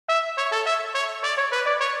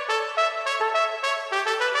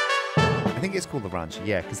think it's called the rancher,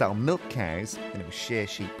 yeah, because that'll milk cows and it'll shear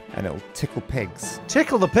sheep and it'll tickle pigs.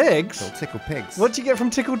 Tickle the pigs? It'll tickle pigs. What do you get from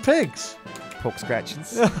tickled pigs? Pork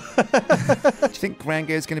scratchings. Do you think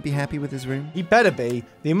Rango's going to be happy with his room? He better be.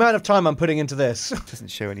 The amount of time I'm putting into this. Doesn't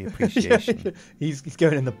show any appreciation. He's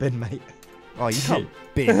going in the bin, mate. Oh, you can't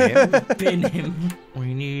bin him. Bin him.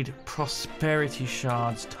 We need prosperity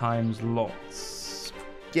shards times lots.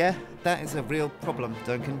 Yeah, that is a real problem,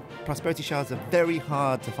 Duncan. Prosperity shards are very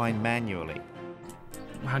hard to find manually.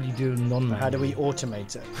 How do you do non-manual? How do we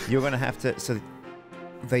automate it? You're going to have to... So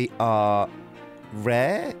they are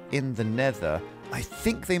rare in the nether. I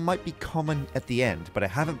think they might be common at the end, but I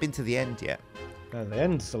haven't been to the end yet. No, the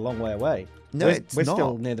end's a long way away. No, we're not.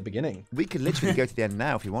 still near the beginning. We could literally go to the end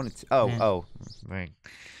now if you wanted to. Oh. Right.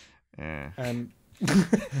 No,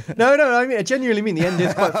 I mean, I genuinely mean the end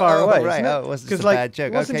is quite far away. Right, it? it wasn't just a bad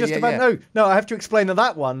joke. It wasn't Okay, just yeah, about, yeah. no, I have to explain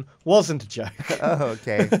that one wasn't a joke. Oh,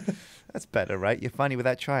 okay. That's better, right? You're funny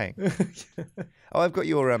without trying. Oh, I've got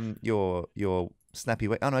your snappy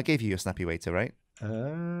waiter. Oh, no, I gave you your snappy waiter, right?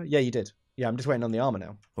 Yeah, you did. Yeah, I'm just waiting on the armor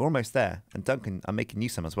now. We're almost there. And Duncan, I'm making you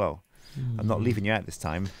some as well. I'm not leaving you out this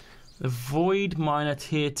time. The Void Miner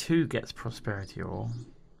Tier 2 gets prosperity ore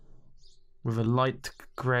with a light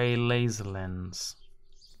grey laser lens.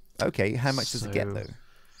 Okay, how much does it get, though?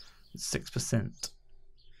 It's 6%.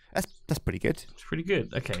 That's pretty good. It's pretty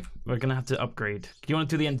good. Okay, we're going to have to upgrade. Do you want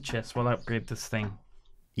to do the end chest while I upgrade this thing?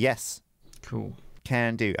 Yes. Cool.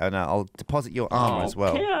 Can do. And I'll deposit your armor as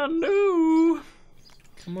well. Can do.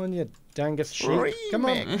 Come on, you dangus sheep. Come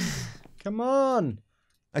on. Come on.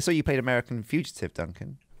 I saw you played American Fugitive,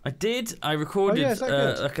 Duncan. I did. I recorded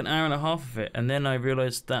good? like an hour and a half of it, and then I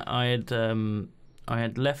realised that I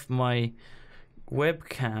had left my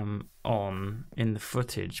webcam on in the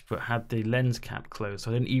footage, but had the lens cap closed,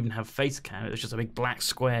 so I didn't even have face cam. It was just a big black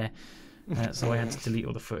square. So I had to delete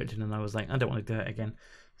all the footage, and then I was like, I don't want to do it again,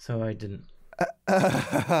 so I didn't.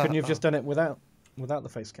 Couldn't you have just done it without the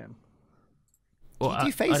face cam? Well, Do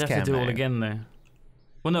you face I'd have cam to do it all now? again though.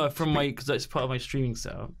 Well, no, because that's part of my streaming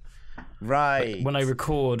setup. Right. When I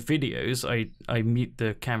record videos, I mute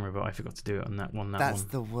the camera, but I forgot to do it on that one. That's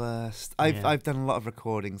the worst. I've done a lot of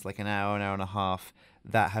recordings, like an hour and a half,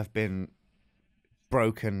 that have been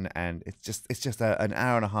broken, and it's just an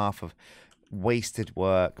hour and a half of wasted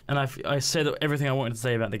work. And I said everything I wanted to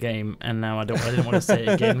say about the game, and now I didn't want to say it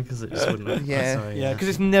again because it just wouldn't. Yeah, because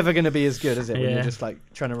it's never going to be as good, is it? When Yeah. you're just like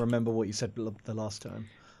trying to remember what you said the last time.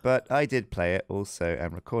 But I did play it also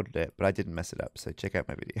and recorded it, but I didn't mess it up. So check out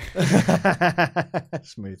my video.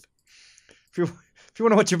 Smooth. If you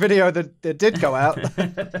want to watch a video that did go out,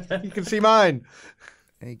 you can see mine.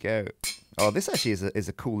 There you go. Oh, this actually is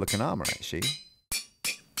a cool looking armor, actually.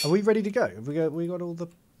 Are we ready to go? Have we got all the...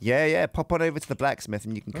 Yeah. Pop on over to the blacksmith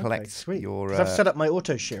and you can collect sweet. your. 'Cause I've set up my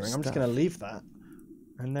auto shearing. I'm just going to leave that,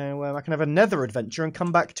 and now I can have a nether adventure and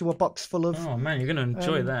come back to a box full of Oh man, you're going to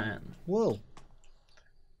enjoy that. wool.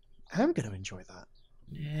 I'm going to enjoy that.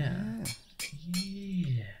 Yeah.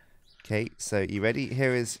 Okay, so you ready?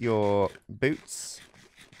 Here is your boots,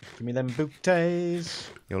 Give me them booties.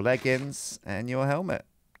 your leggings, and your helmet.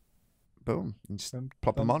 Boom. And just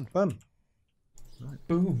plop them on. Boom.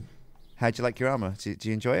 Boom. How'd you like your armor? Do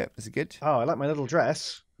you enjoy it? Is it good? Oh, I like my little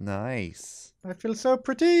dress. Nice. I feel so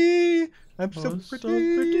pretty. I'm so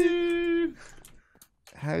pretty.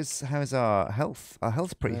 How's our health? Our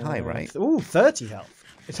health's pretty high, right? Ooh, 30 health.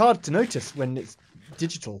 It's hard to notice when it's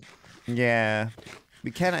digital. Yeah.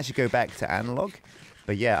 We can actually go back to analog.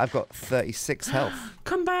 But yeah, I've got 36 health.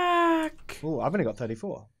 Come back. Oh, I've only got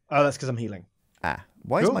 34. Oh, that's because I'm healing.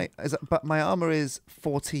 Why Cool. but my armor is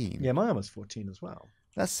 14. Yeah, my armor's 14 as well.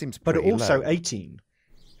 That seems But pretty also low. 18.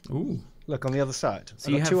 Ooh. Look on the other side.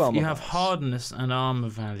 So I've got two armor you have bars. hardness and armor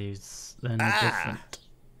values. Then they're different.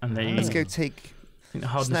 And they. Let's go take. I think the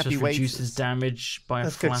hardness snappy just reduces waiters. damage by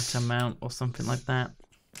Let's a go flat amount or something like that.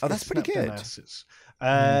 Oh, that's pretty Snap them good. asses.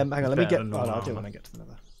 Hang on, let me better get... than Oh, no, normal I'll do it armor. when I get to the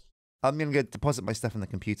nether. I'm going to go deposit my stuff on the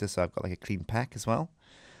computer so I've got like a clean pack as well.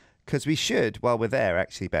 Because we should, while we're there,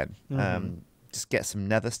 actually, Ben, just get some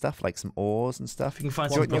nether stuff, like some ores and stuff. If you can find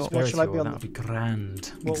What- some what prosperity should I be ore, on that would be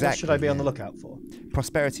grand. What Exactly, should I be on the yeah. lookout for?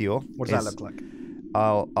 Prosperity ore. What does is- that look like?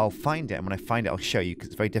 I'll find it, and when I find it, I'll show you because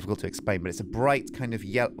it's very difficult to explain. But it's a bright kind of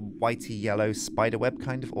whitey yellow spiderweb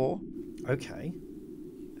kind of ore. Okay.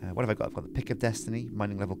 What have I got? I've got the pick of destiny,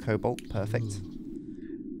 mining level cobalt, perfect.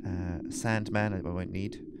 Sandman, I won't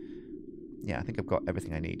need. Yeah, I think I've got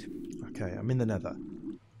everything I need. Okay, I'm in the nether.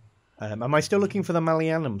 Am I still looking for the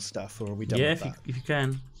Malayalam stuff, or are we done Yeah, with if that? you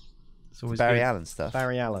can. It's always Barry good. Allen stuff.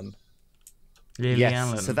 Barry Allen. Lily Yes,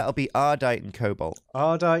 Allen. so that'll be ardite and cobalt.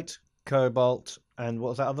 Ardite, cobalt, and what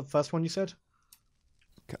was that other first one you said?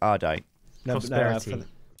 Ardite. No, Prosperity.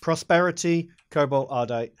 Prosperity, Cobalt,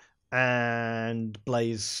 Ardite, and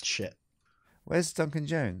Blaze shit. Where's Duncan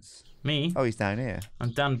Jones? Me? Oh, he's down here.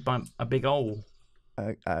 I'm down by a big hole.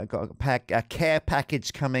 Got a care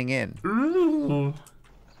package coming in. Ooh.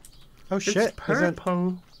 Oh shit! It's There's a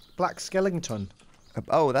purple. black skeleton.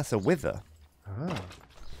 Oh, that's a wither. Ah.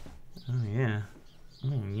 Oh, yeah.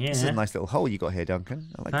 Oh, yeah. This is a nice little hole you got here, Duncan.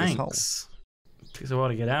 I like this hole. Thanks. Takes a while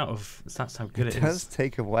to get out of. That's how good it It does is.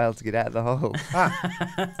 take a while to get out of the hole.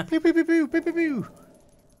 Pew, pew, pew, pew, pew, pew, pew.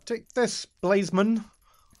 Take this, Blazeman.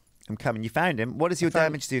 I'm coming. You found him. What does your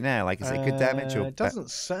damage do now? Like, is it good damage or? It doesn't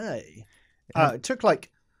say. It took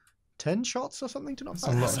like 10 shots or something to knock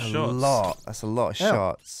That's that a out. lot of shots. That's a lot of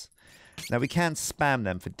shots. Now we can spam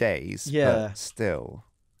them for days. Yeah. But still.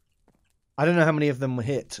 I don't know how many of them were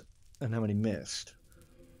hit and how many missed.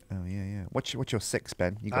 Oh yeah. What's your 6,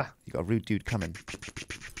 Ben? You got a rude dude coming.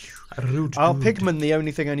 Are pigmen the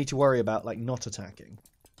only thing I need to worry about, like not attacking?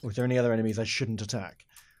 Or is there any other enemies I shouldn't attack?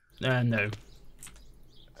 No.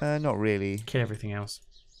 Not really. Kill everything else.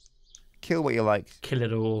 Kill what you like. Kill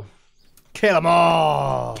it all. Kill them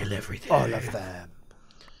all! Kill everything. All of them.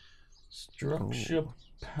 Structure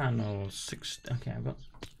panel. 6. Okay, I've got.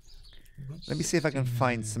 Let me see if I can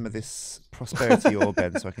find some of this prosperity ore,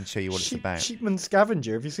 Ben, so I can show you what it's about. Sheepman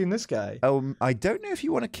Scavenger. Have you seen this guy? I don't know if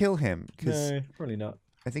you want to kill him because No, probably not.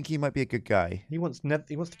 I think he might be a good guy. He wants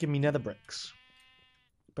to give me nether bricks,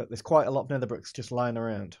 but there's quite a lot of nether bricks just lying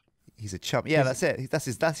around. He's a chump. Yeah, that's it.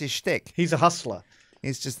 That's his shtick. He's a hustler.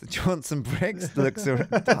 He's just, do you want some bricks?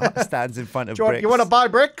 Stands in front of bricks. You want to buy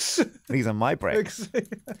bricks? These are my bricks.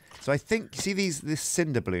 So I think, see this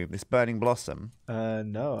cinder bloom, this burning blossom?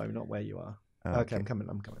 No, I'm not where you are. Okay, I'm coming.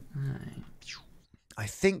 I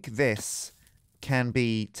think this can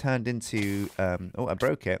be turned into, I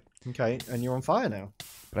broke it. Okay, and you're on fire now.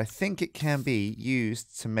 But I think it can be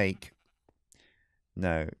used to make,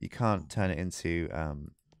 no, you can't turn it into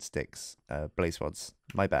sticks, blaze rods.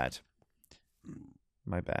 My bad.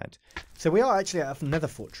 So we are actually out of Nether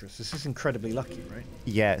Fortress. This is incredibly lucky, right?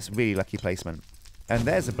 Yeah, it's a really lucky placement. And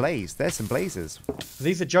there's a blaze. There's some blazes.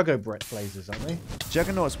 These are Juggobret blazes, aren't they?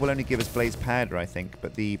 Juggernauts will only give us blaze powder, I think,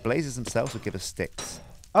 but the blazes themselves will give us sticks.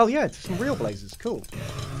 Oh yeah, some real blazes. Cool. I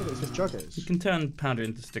thought it was just Juggos. You can turn powder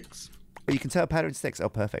into sticks. Oh, you can turn powder into sticks. Oh,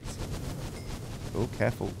 perfect. Oh,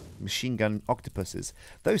 careful. Machine gun octopuses.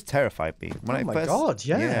 Those terrified me. When my God,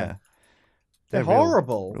 yeah. They're real-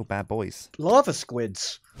 horrible. Real bad boys. Lava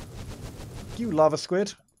squids. You lava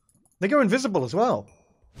squid. They go invisible as well.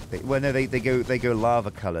 They go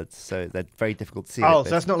lava coloured, so they're very difficult to see. Oh, so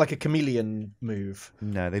that's not like a chameleon move.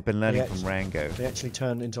 No, they've been learning from Rango. They actually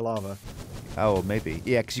turn into lava. Oh, maybe.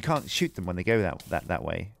 Yeah, because you can't shoot them when they go that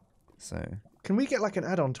way. So. Can we get like an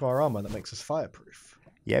add-on to our armor that makes us fireproof?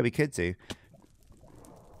 Yeah, we could do.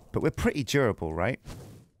 But we're pretty durable, right?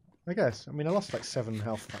 I guess. I mean, I lost like 7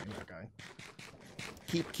 health fighting that guy.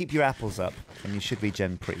 Keep your apples up, and you should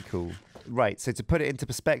regen pretty cool. Right, so to put it into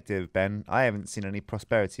perspective, Ben, I haven't seen any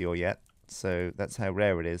prosperity ore yet, so that's how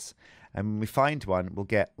rare it is. And when we find one, we'll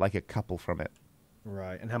get like a couple from it.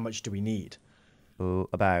 Right, and how much do we need?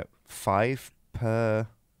 About 5 per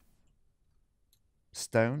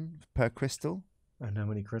stone, per crystal. And how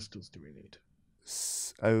many crystals do we need?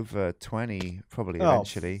 Over 20, probably,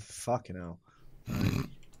 eventually. Fucking hell.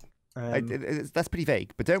 That's pretty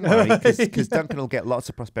vague, but don't worry, because Duncan will get lots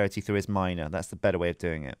of prosperity through his miner. That's the better way of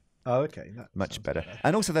doing it. Oh, okay. Much better.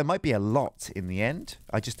 And also, there might be a lot in the end.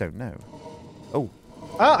 I just don't know. Oh.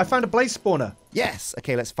 Ah, I found a blaze spawner. Yes.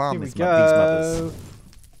 Okay, let's farm these go. mothers.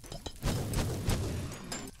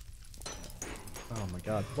 Oh my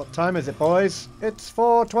God. What time is it, boys? It's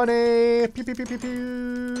 4:20. Pew pew pew pew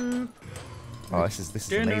pew. Oh, this is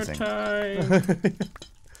Dinner amazing. time.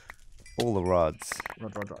 All the rods.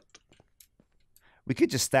 Rod. We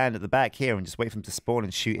could just stand at the back here and just wait for them to spawn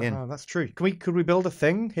and shoot in. Oh, that's true. Could we build a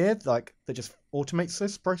thing here like that just automates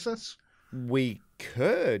this process? We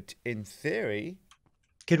could, in theory.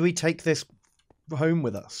 Could we take this home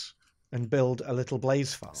with us and build a little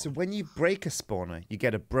blaze farm? So when you break a spawner, you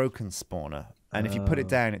get a broken spawner. And if you put it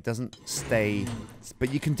down, it doesn't stay.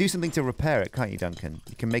 But you can do something to repair it, can't you, Duncan?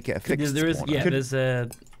 You can make it a fixed spawner. There's a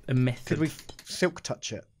method. Could we silk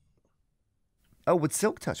touch it? Oh, would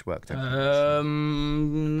silk touch work, Duncan? I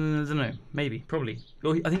don't know. Maybe. Probably.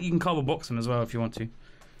 Or I think you can carbon box them as well if you want to.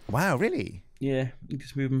 Wow, really? Yeah, you can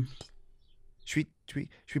just move them. Should we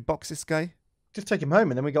box this guy? Just take him home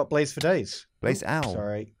and then we got blaze for days. Blaze owl.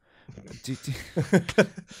 Sorry. Got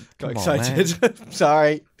Got excited.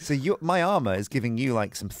 Sorry. So my armor is giving you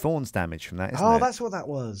like some thorns damage from that, isn't it? Oh, that's what that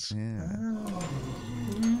was. Yeah. Oh.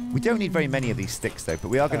 We don't need very many of these sticks though, but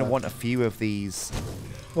we are going to want a few of these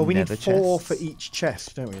Well, we need Nether 4 chests. for each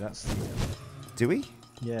chest, don't we? That's the, Do we?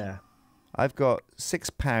 yeah. I've got 6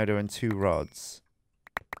 powder and 2 rods.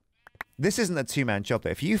 This isn't a 2-man job, though.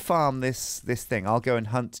 If you farm this thing, I'll go and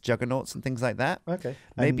hunt juggernauts and things like that. Okay.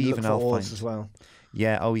 Maybe and even look for I'll ores find as well.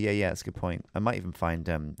 Yeah. Oh, yeah. That's a good point. I might even find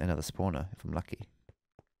another spawner if I'm lucky.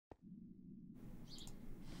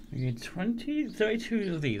 We need 20,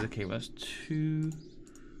 32 of these. Okay, well, that's 2,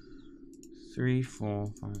 3,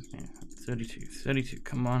 4, 5, 6, 32. 32.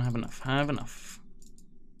 Come on, have enough. Have enough.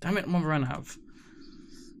 Damn it, I'm gonna run out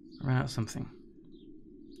of something.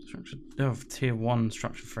 Tier 1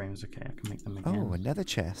 structure frames. Okay, I can make them again. Oh, another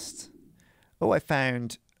chest. Oh, I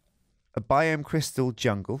found a biome crystal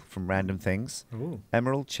jungle from Random Things, Ooh.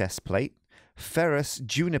 emerald chest plate, ferrous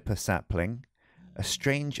juniper sapling, a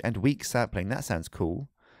strange and weak sapling. That sounds cool.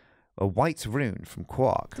 A white rune from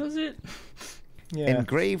Quark. Does it? Yeah.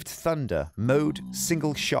 Engraved thunder mode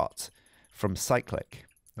single shot from Cyclic.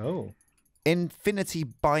 Oh. Infinity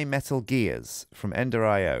bimetal gears from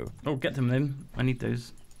Ender.io. Oh, get them then. I need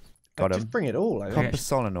those. Got 'em. Just bring it all. I think. Compass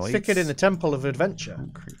solenoids. Stick it in the Temple of Adventure.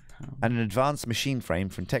 Concrete power. And an advanced machine frame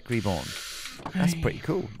from Tech Reborn. That's pretty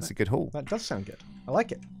cool. That's a good haul. That does sound good. I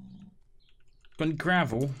like it. Got any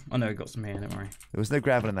gravel? Oh no, I got some here, don't worry. There was no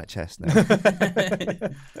gravel in that chest, no.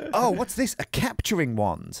 Oh, what's this? A capturing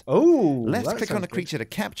wand. Oh. Left that click on sounds a creature to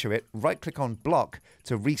capture it. Right click on block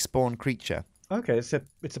to respawn creature. good. Okay, it's a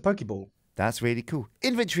Pokeball. That's really cool.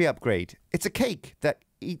 Inventory upgrade. It's a cake that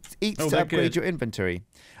eats Oh, to they're upgrade good. your inventory.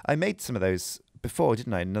 I made some of those before,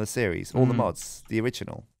 didn't I? In another series. All the mods. The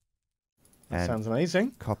original. That And sounds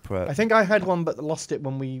amazing. copper. I think I had one, but lost it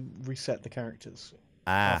when we reset the characters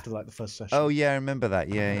Ah. after like the first session. Oh, yeah, I remember that.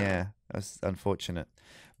 Yeah, yeah. That was unfortunate.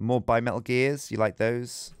 More bimetal gears. You like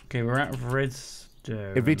those? Okay, we're out of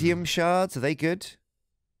redstone. Iridium shards. Are they good?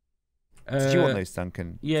 Did you want those,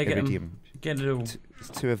 Duncan? Yeah, get 'em. Iridium. Get it all.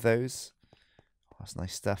 Two of those. Oh, that's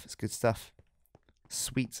nice stuff. It's good stuff.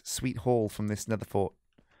 Sweet, sweet haul from this nether fort.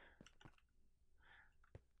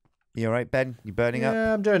 You all right, Ben? You burning up?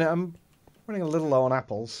 Yeah, I'm doing it. I'm running a little low on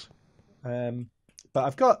apples, but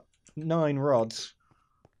I've got 9 rods,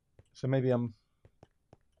 so maybe I'm.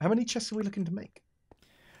 How many chests are we looking to make?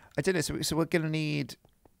 I don't know. So we're going to need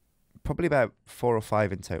probably about 4 or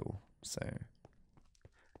 5 in total. So,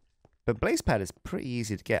 but blaze pad is pretty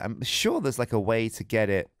easy to get. I'm sure there's like a way to get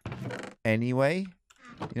it anyway.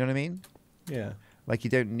 You know what I mean? Yeah, Like you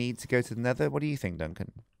don't need to go to the nether. What do you think,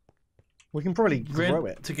 Duncan? we can probably grow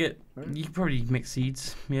it. To get, you can probably make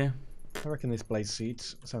seeds. Yeah, I reckon this blaze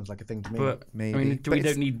seeds sounds like a thing to me. but Maybe. I mean, But we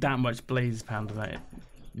it's- don't need that much blaze pound of that.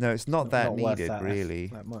 No, it's not that Not worth needed, that really.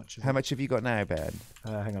 that much. is How it? much have you got now, Ben?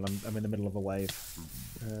 Hang on, I'm in the middle of a wave.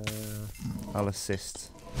 I'll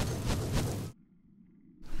assist.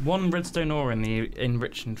 1 redstone ore in the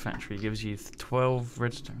enriching factory gives you 12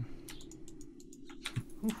 redstone.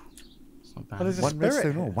 It's not bad. Oh, there's a One spirit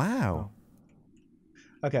redstone here. ore. Wow.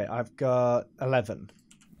 Okay, I've got 11.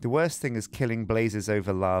 The worst thing is killing blazes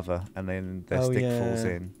over lava and then their stick falls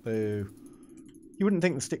in. Boo. You wouldn't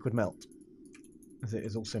think the stick would melt, as it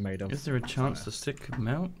is also made of. Is there a chance the stick could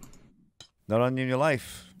melt? Not on in your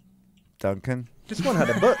life, Duncan. This one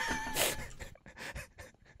had a book.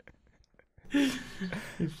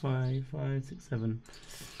 5, 6, 7.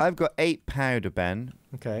 I've got 8 powder, Ben,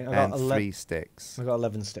 Okay, I and got 3 sticks. I got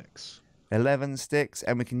 11 sticks. 11 sticks,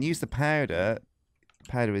 and we can use the powder.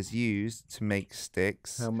 Powder is used to make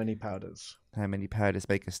sticks. How many powders? How many powders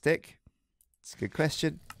make a stick? It's a good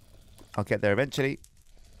question. I'll get there eventually.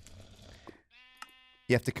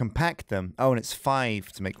 You have to compact them. Oh, and it's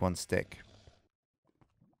 5 to make 1 stick.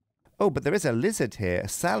 Oh, but there is a lizard here, a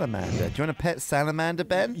salamander. Do you want a pet salamander,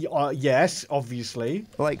 Ben? Yes, obviously.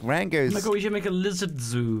 Like Rango's Oh my god, we should make a lizard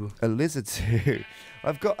zoo. a lizard too.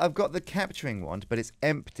 I've got the capturing wand, but it's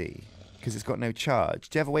empty because it's got no charge.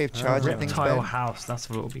 Do you have a way of charging things, Reptile Ben? house, that's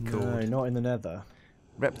what it'll be called. No, not in the nether.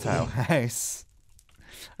 Reptile house.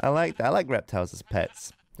 I like that. I like reptiles as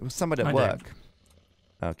pets. It was someone at I work.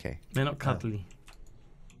 Okay. They're not cuddly.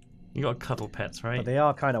 You got cuddle pets, right? But they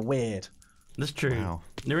are kind of weird. That's true. Wow.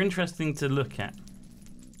 They're interesting to look at.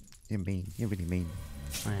 You're mean. You're really mean.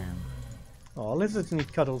 Man. Oh, lizards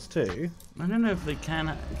need cuddles too. I don't know if they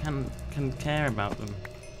can care about them.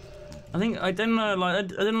 I don't know.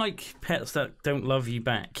 Like I don't like pets that don't love you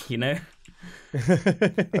back. You know.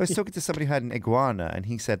 I was talking to somebody who had an iguana, and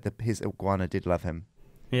he said that his iguana did love him.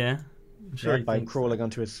 Yeah. I'm sure he By thinks- crawling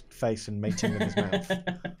onto his face and mating with his mouth.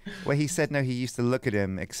 Well, he said no. He used to look at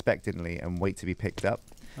him expectantly and wait to be picked up.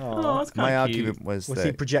 Oh, that's kind My of cute. argument was Was that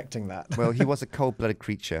he projecting that? well, he was a cold-blooded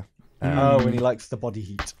creature. Oh, and he likes the body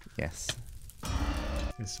heat. Yes.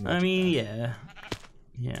 It's I not- mean, yeah.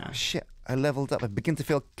 Yeah. Oh, shit, I leveled up. I begin to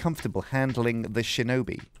feel comfortable handling the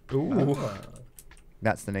shinobi. Ooh.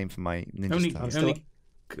 That's the name for my ninja Only, style.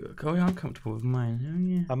 I'm comfortable with mine. Oh,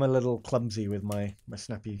 yeah. I'm a little clumsy with my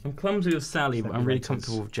snappy. I'm clumsy with Sally, but I'm really Letters.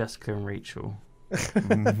 comfortable with Jessica and Rachel.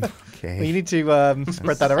 Okay. Well, you need to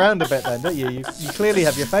spread that around a bit then, don't you? You clearly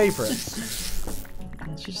have your favourites.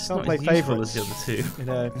 It's just Can't not play as useful favourites. as the other two. You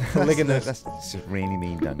know, polygamous. That's just really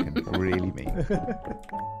mean, Duncan. Really mean.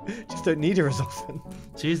 Just don't need her as often.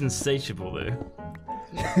 She is insatiable, though.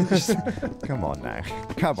 Come on now.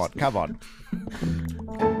 Come on.